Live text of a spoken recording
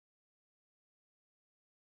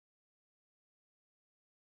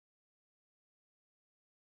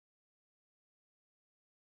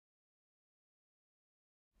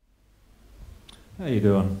How you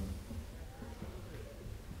doing?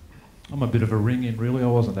 I'm a bit of a ring-in, really. I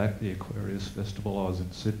wasn't at the Aquarius Festival. I was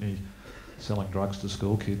in Sydney selling drugs to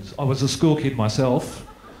school kids. I was a school kid myself.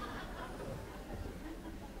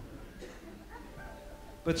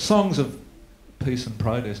 But songs of peace and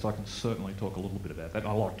protest, I can certainly talk a little bit about that.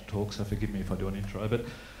 I like to talk, so forgive me if I do an intro. But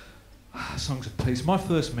songs of peace. My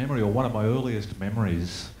first memory, or one of my earliest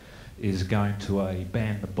memories, is going to a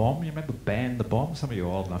Band the Bomb. You remember Band the Bomb? Some of you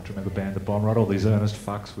are old enough to remember Band the Bomb, right? All these earnest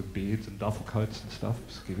fucks with beards and duffel coats and stuff,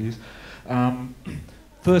 skivvies.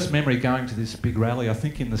 First memory going to this big rally, I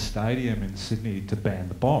think in the stadium in Sydney, to Band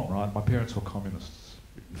the Bomb, right? My parents were communists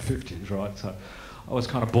in the 50s, right? So I was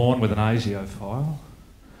kind of born with an ASIO file.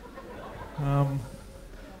 And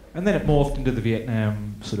then it morphed into the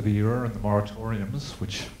Vietnam sort of era and the moratoriums,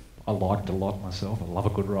 which I liked a lot myself. I love a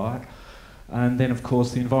good riot. And then, of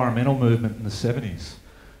course, the environmental movement in the 70s.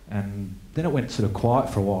 And then it went sort of quiet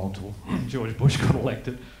for a while until George Bush got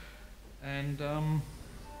elected. And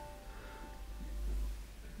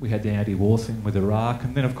we had the anti-war thing with Iraq.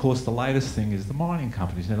 And then, of course, the latest thing is the mining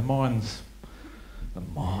companies. Now, the mines,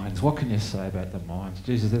 what can you say about the mines?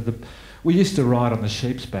 Jesus, we used to ride on the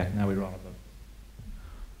sheep's back, now we ride on the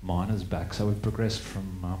miner's back. So we've progressed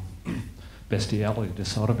from bestiality to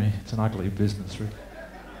sodomy. It's an ugly business, really.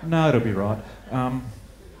 No, it'll be right. Got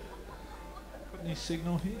any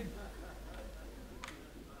signal here?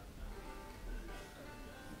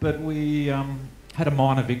 But we had a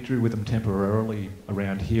minor victory with them temporarily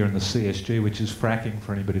around here in the CSG, which is fracking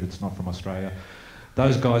for anybody that's not from Australia.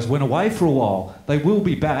 Those guys went away for a while. They will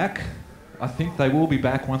be back. I think they will be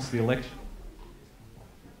back once the election.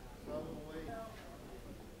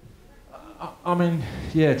 I mean,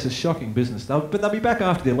 yeah, it's a shocking business. But they'll be back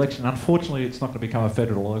after the election. Unfortunately, it's not going to become a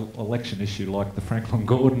federal election issue like the Franklin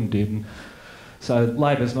Gordon did. And so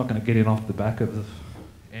Labor's not going to get in off the back of the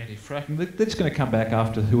anti-fracking. They're just going to come back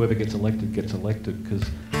after whoever gets elected, because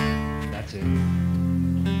that's it.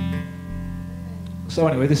 So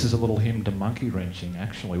anyway, this is a little hymn to monkey wrenching,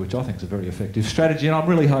 actually, which I think is a very effective strategy. And I'm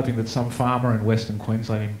really hoping that some farmer in Western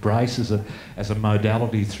Queensland embraces it as a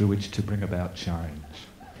modality through which to bring about change.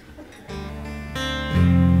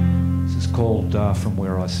 This is called From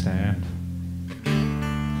Where I Stand.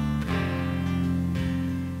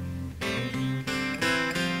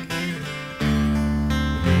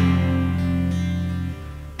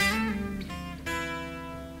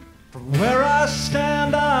 From where I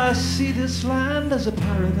stand, I see this land as a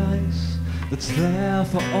paradise that's there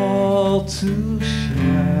for all to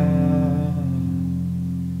share.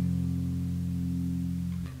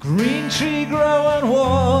 Green tree growing,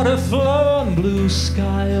 water flowing, blue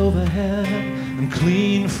sky overhead, and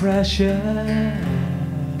clean fresh air.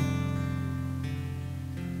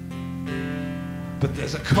 But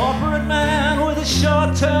there's a corporate man with a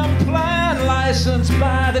short-term plan, licensed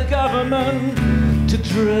by the government to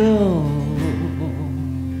drill.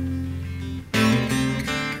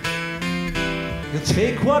 He'll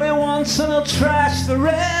take what he wants and he'll trash the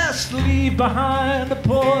rest, leave behind a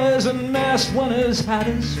poison mess when his hat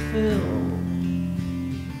is filled.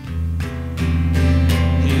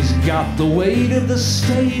 He's got the weight of the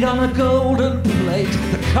state on a golden plate.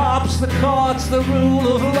 The cops, the courts, the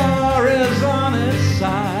rule of law is on his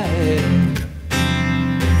side.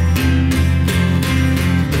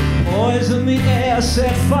 Poison the air,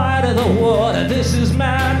 set fire to the water. This is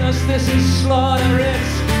madness, this is slaughter,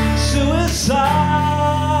 it's suicide.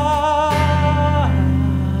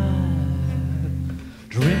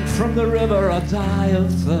 Drink from the river or die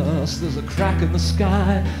of thirst. There's a crack in the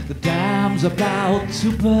sky, the dam's about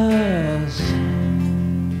to burst.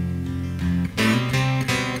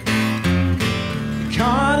 You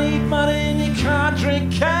can't eat money and you can't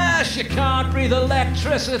drink cash. You can't breathe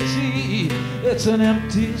electricity, it's an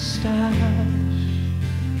empty stash.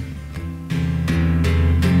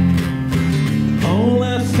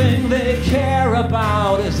 Only thing they care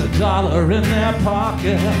about is the dollar in their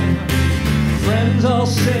pocket. Friends all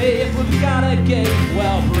say if we've got a gate,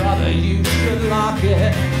 well brother you should lock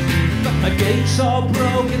it. But my gate's all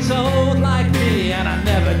broke, it's old like me, and I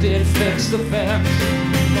never did fix the fence.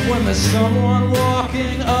 But when there's someone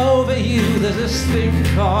walking over you, there's this thing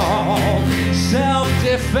called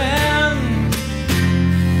self-defense.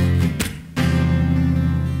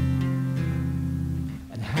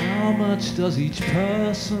 How much does each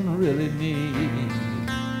person really need?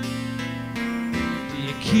 Do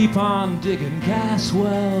you keep on digging gas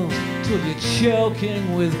wells till you're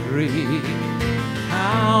choking with greed?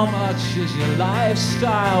 How much is your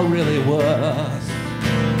lifestyle really worth?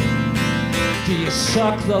 Do you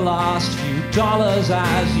suck the last few dollars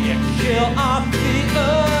as you kill off the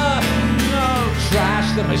earth? No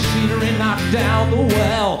trash, the machinery knocked down the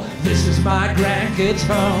well. This is my grandkids'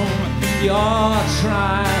 home you're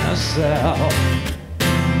trying to sell.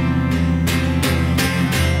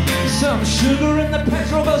 Some sugar in the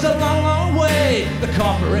petrol goes a long, long way. The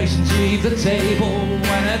corporations leave the table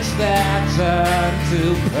when it's their turn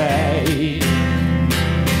to pay.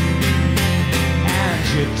 And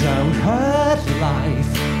you don't hurt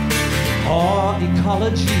life or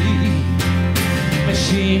ecology.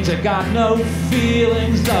 Machines have got no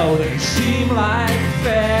feelings, though they seem like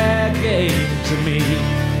fair game to me.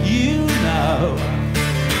 You know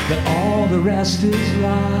that all the rest is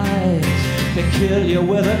lies. They kill you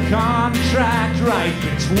with a contract right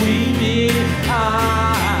between the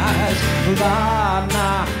eyes. La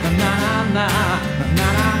na na na na na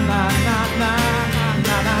na na na na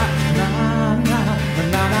na na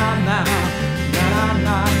na na na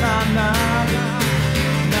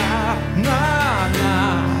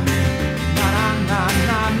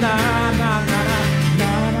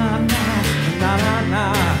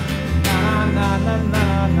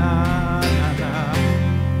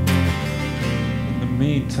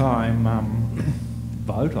meantime,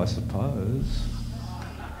 vote, I suppose.